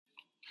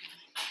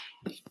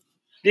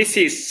This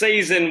is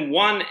season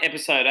 1,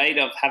 episode 8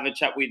 of Have a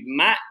Chat with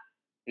Matt.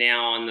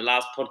 Now, on the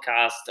last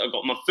podcast, I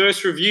got my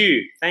first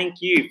review. Thank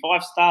you,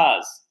 5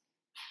 stars.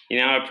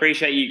 I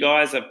appreciate you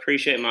guys. I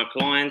appreciate my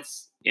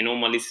clients and all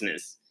my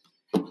listeners.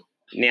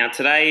 Now,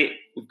 today,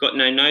 we've got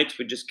no notes.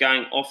 We're just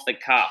going off the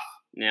cuff.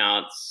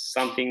 Now, it's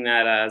something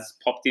that has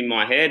popped in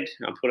my head.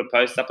 I put a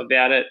post up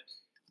about it.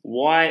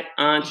 Why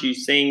aren't you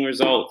seeing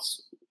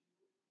results?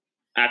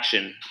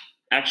 Action.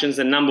 Action's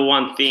the number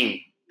one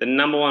thing. The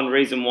number one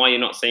reason why you're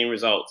not seeing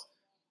results.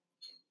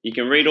 You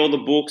can read all the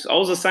books. I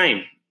was the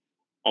same.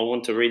 I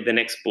want to read the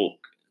next book,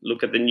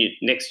 look at the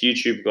next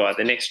YouTube guy,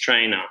 the next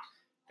trainer,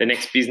 the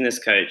next business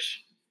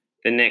coach,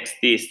 the next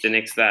this, the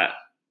next that.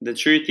 The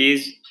truth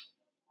is,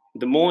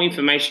 the more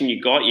information you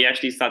got, you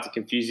actually start to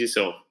confuse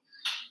yourself.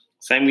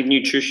 Same with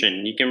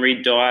nutrition. You can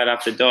read diet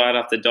after diet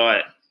after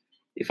diet.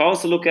 If I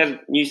was to look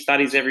at new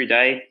studies every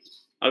day,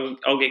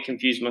 I'll get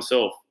confused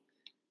myself.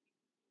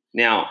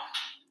 Now,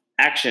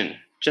 action.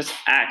 Just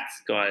act,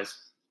 guys.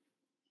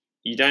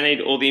 You don't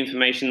need all the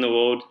information in the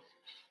world.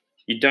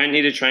 You don't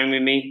need to train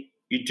with me.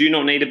 You do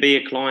not need to be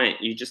a client.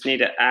 You just need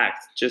to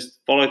act. Just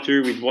follow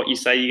through with what you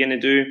say you're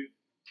going to do.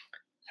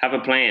 Have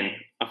a plan.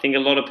 I think a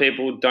lot of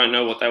people don't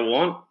know what they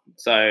want.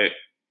 So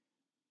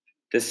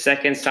the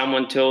second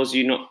someone tells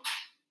you not,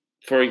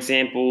 for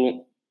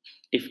example,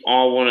 if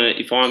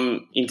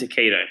I'm into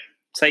keto,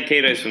 say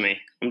keto's for me.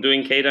 I'm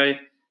doing keto.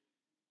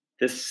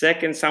 The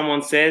second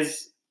someone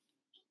says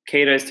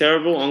keto is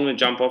terrible, I'm going to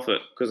jump off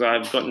it because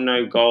I've got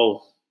no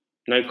goal,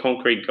 no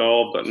concrete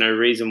goal. I've got no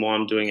reason why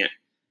I'm doing it.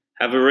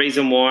 Have a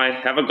reason why,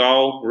 have a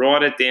goal,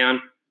 write it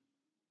down,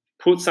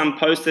 put some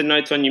post-it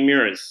notes on your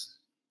mirrors.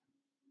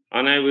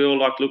 I know we all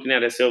like looking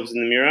at ourselves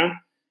in the mirror.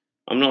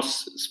 I'm not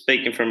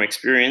speaking from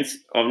experience.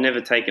 I've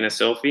never taken a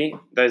selfie.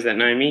 Those that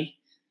know me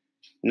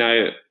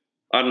know,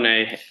 I don't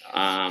know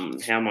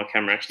how my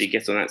camera actually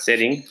gets on that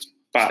setting.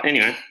 But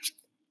anyway,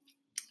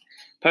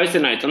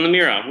 post-it notes on the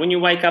mirror. When you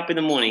wake up in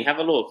the morning, have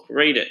a look,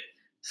 read it.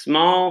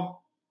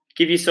 Smile,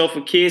 give yourself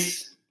a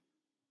kiss,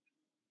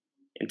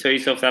 and tell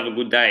yourself to have a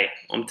good day.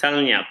 I'm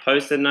telling you,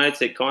 post-it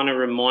notes, it kind of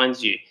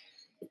reminds you.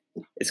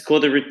 It's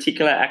called the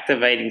reticular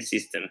activating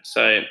system.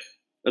 So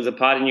there's a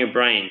part in your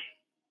brain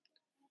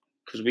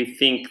because we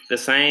think the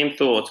same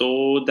thoughts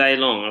all day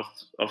long.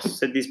 I've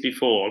said this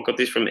before. I got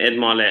this from Ed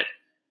Milet.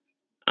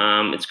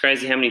 It's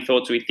crazy how many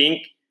thoughts we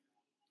think.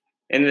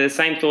 And they're the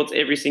same thoughts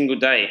every single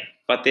day.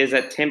 But there's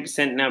that 10%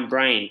 in our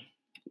brain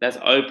that's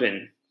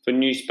open for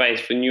new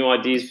space, for new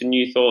ideas, for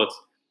new thoughts.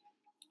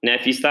 Now,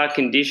 if you start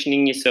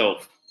conditioning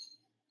yourself,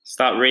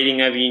 start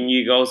reading over your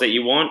new goals that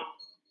you want,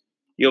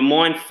 your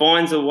mind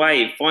finds a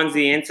way, finds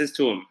the answers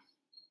to them.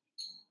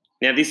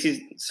 Now, this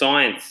is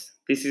science.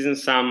 This isn't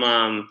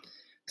some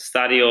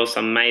study or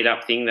some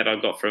made-up thing that I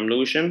got from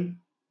Lewisham,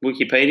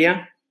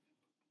 Wikipedia.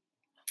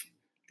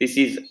 This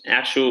is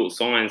actual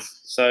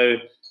science. So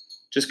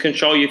just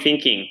control your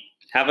thinking.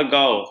 Have a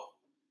goal.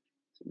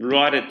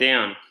 Write it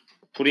down.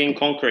 Put it in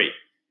concrete.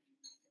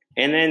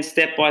 And then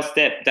step by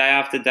step, day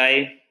after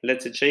day,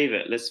 let's achieve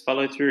it. Let's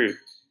follow through.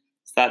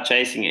 Start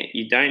chasing it.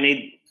 You don't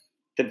need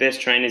the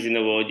best trainers in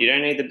the world. You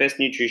don't need the best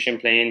nutrition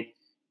plan.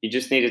 You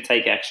just need to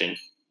take action.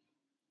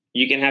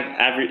 You can have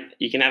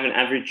an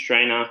average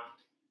trainer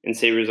and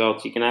see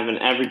results. You can have an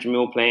average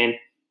meal plan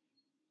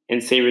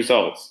and see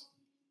results.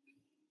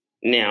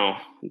 Now,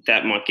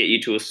 that might get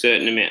you to a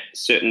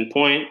certain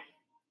point,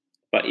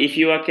 but if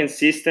you are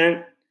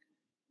consistent,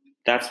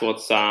 that's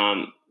what's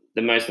the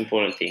most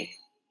important thing.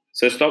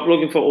 So stop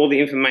looking for all the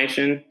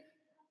information.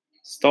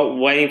 Stop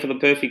waiting for the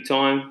perfect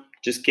time.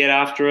 Just get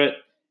after it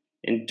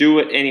and do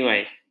it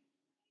anyway.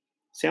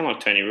 Sound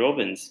like Tony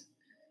Robbins.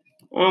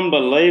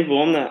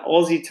 Unbelievable. I'm the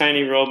Aussie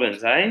Tony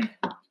Robbins, eh?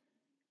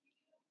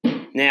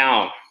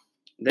 Now,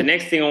 the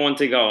next thing I want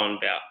to go on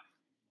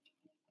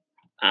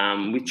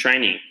about with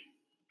training.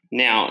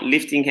 Now,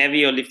 lifting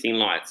heavy or lifting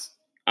lights?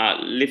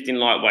 Lifting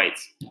light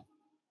weights.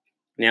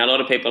 Now, a lot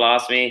of people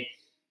ask me,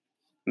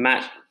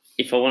 Matt,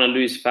 if I want to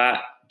lose fat,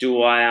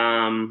 do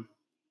I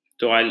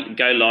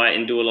go light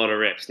and do a lot of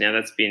reps? Now,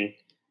 that's been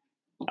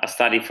a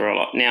study for a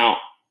lot. Now,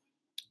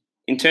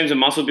 in terms of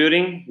muscle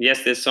building,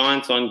 yes, there's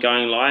science on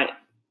going light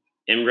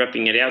and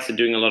repping it out, so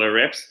doing a lot of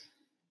reps.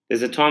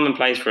 There's a time and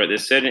place for it.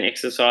 There's certain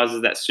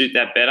exercises that suit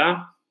that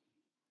better.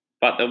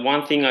 But the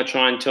one thing I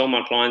try and tell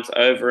my clients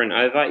over and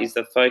over is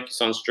the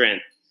focus on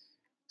strength.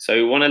 So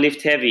we want to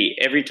lift heavy.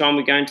 Every time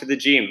we go into the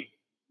gym,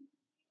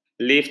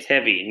 lift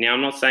heavy. Now,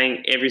 I'm not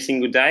saying every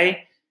single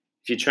day.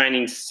 If you're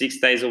training 6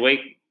 days a week,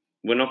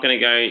 we're not going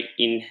to go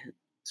in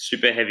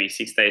super heavy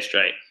 6 days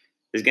straight.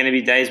 There's going to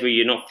be days where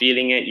you're not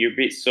feeling it, you're a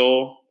bit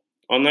sore.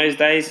 On those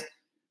days,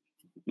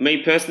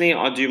 me personally,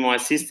 I do my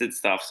assisted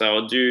stuff. So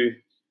I'll do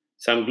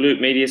some glute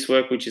medius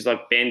work, which is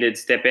like banded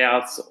step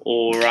outs,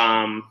 or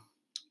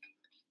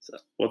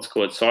what's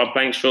called side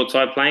planks, short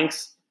side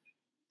planks.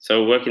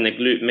 So working the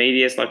glute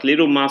medius, like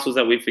little muscles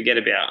that we forget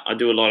about. I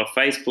do a lot of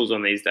face pulls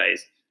on these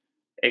days.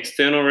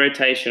 External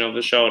rotation of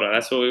the shoulder,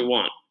 that's what we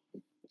want.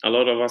 A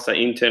lot of us are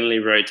internally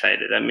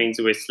rotated. That means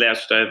we're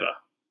slouched over.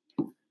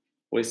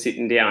 We're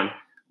sitting down.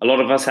 A lot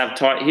of us have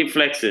tight hip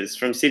flexors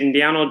from sitting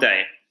down all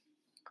day.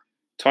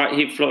 Tight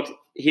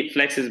hip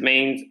flexors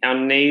means our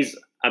knees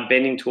are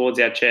bending towards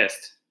our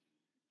chest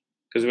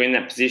because we're in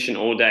that position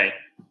all day.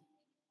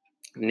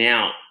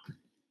 Now,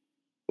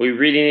 we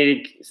really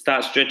need to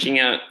start stretching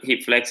our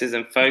hip flexors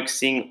and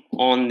focusing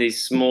on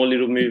these small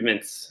little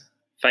movements,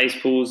 face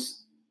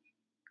pulls,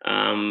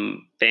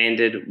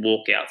 banded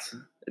walkouts.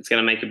 It's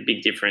going to make a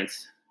big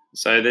difference.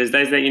 So there's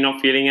days that you're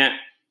not feeling it,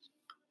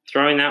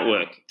 throw in that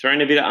work, throw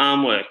in a bit of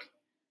arm work.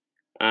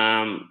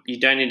 You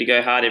don't need to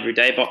go hard every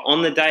day, but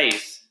on the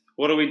days,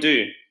 what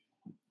do?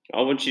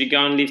 I want you to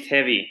go and lift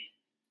heavy.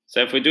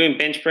 So if we're doing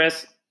bench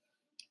press,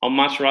 I'd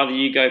much rather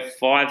you go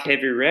 5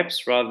 heavy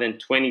reps rather than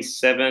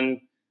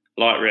 27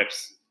 light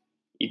reps.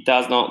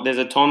 There's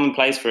a time and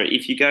place for it.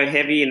 If you go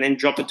heavy and then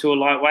drop it to a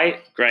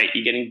lightweight, great.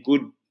 You're getting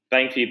good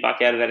bang for your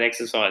buck out of that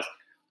exercise.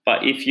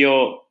 But if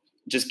you're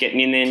just getting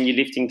in there and you're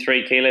lifting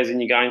 3 kilos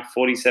and you're going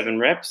 47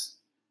 reps,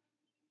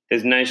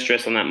 there's no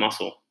stress on that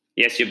muscle.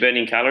 Yes, you're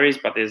burning calories,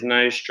 but there's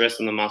no stress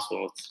on the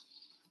muscle.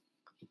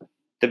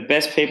 The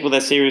best people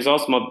that see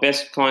results, my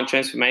best client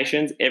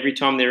transformations, every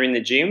time they're in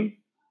the gym,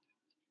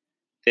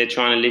 they're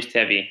trying to lift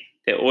heavy.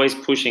 They're always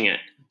pushing it.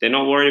 They're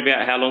not worried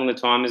about how long the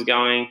time is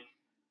going.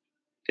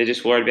 They're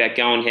just worried about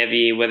going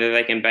heavy, whether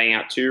they can bang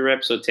out 2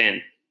 reps or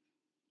 10.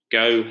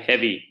 Go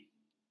heavy.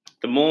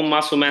 The more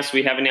muscle mass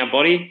we have in our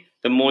body,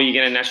 the more you're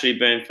going to naturally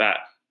burn fat.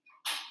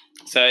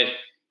 So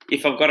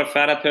if I've got a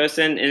fatter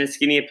person and a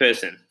skinnier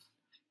person,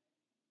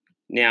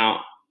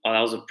 now, that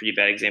was a pretty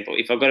bad example.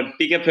 If I've got a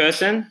bigger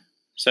person,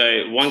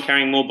 so one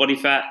carrying more body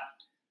fat,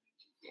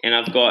 and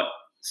I've got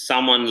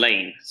someone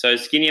lean, so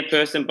skinnier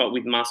person but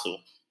with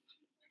muscle,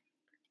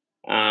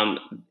 and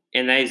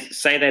they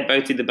say they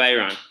both did the bay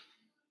run.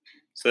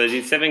 So they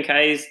did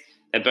 7Ks,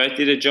 they both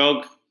did a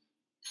jog.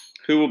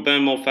 Who will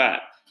burn more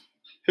fat?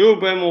 Who will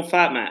burn more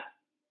fat, Matt?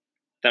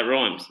 That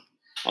rhymes.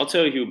 I'll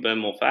tell you who will burn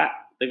more fat.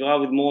 The guy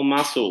with more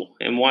muscle.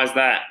 And why is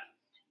that?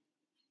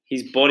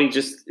 His body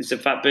it's a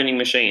fat burning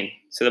machine.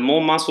 So the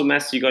more muscle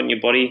mass you got in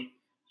your body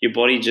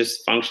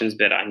just functions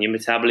better, and your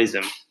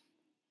metabolism.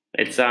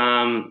 It's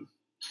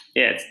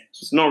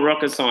not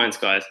rocket science,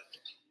 guys.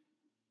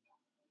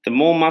 The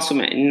more muscle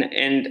mass,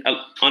 and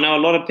I know a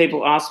lot of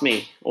people ask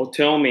me or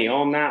tell me,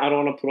 "Oh, Matt, I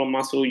don't want to put on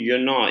muscle." You're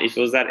not. If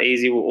it was that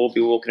easy, we'll all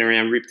be walking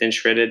around ripped and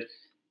shredded,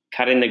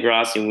 cutting the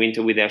grass in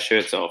winter with our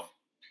shirts off.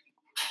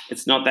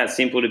 It's not that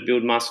simple to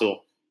build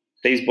muscle.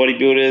 These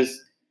bodybuilders,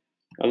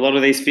 a lot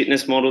of these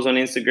fitness models on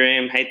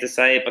Instagram, hate to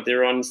say it, but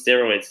they're on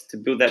steroids to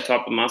build that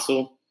type of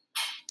muscle.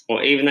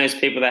 Or even those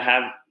people that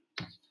have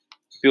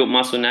built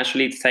muscle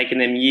naturally, it's taken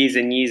them years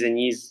and years and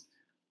years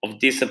of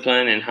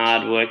discipline and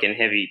hard work and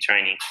heavy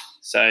training.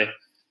 So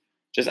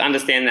just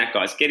understand that,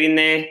 guys. Get in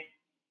there,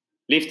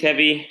 lift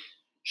heavy,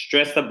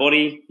 stress the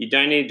body. You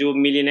don't need to do a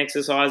million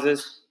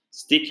exercises.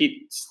 Stick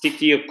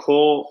to your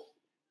core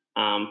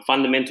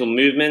fundamental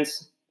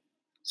movements.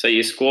 So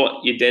your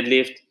squat, your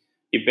deadlift,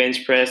 your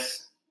bench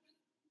press,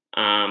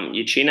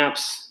 your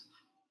chin-ups,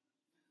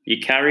 your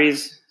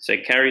carries. So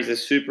carries are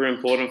super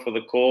important for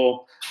the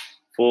core,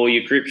 for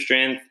your grip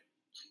strength,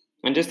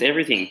 and just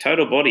everything,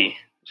 total body.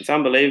 It's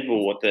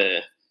unbelievable what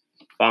the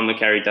farmer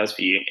carry does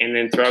for you. And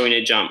then throw in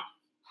a jump.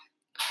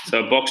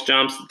 So box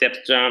jumps, depth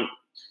jump,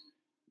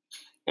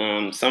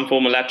 some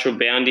form of lateral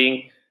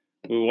bounding.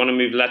 We want to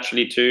move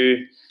laterally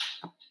too.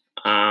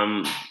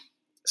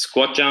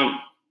 Squat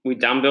jump with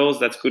dumbbells.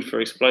 That's good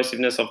for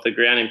explosiveness off the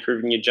ground,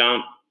 improving your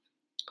jump.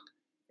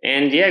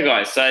 And yeah,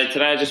 guys, so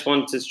today I just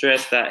wanted to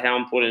stress that how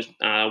important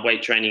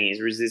weight training is,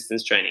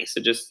 resistance training.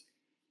 So just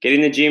get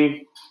in the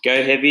gym,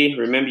 go heavy.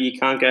 Remember, you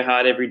can't go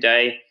hard every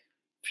day.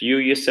 Fuel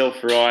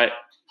yourself right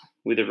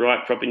with the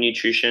right proper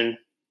nutrition.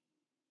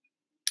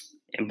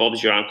 And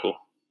Bob's your uncle.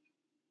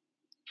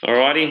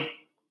 Alrighty.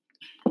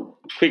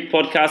 Quick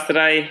podcast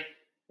today,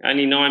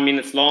 only 9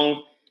 minutes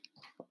long.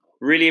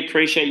 Really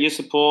appreciate your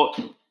support.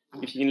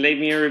 If you can leave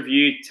me a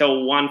review,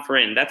 tell one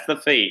friend. That's the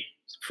fee.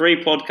 It's a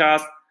free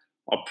podcast.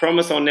 I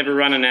promise I'll never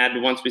run an ad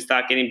once we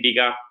start getting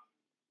bigger.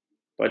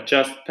 But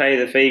just pay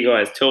the fee,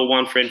 guys. Tell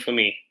one friend for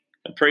me.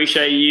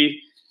 Appreciate you.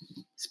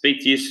 Speak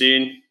to you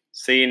soon.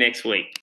 See you next week.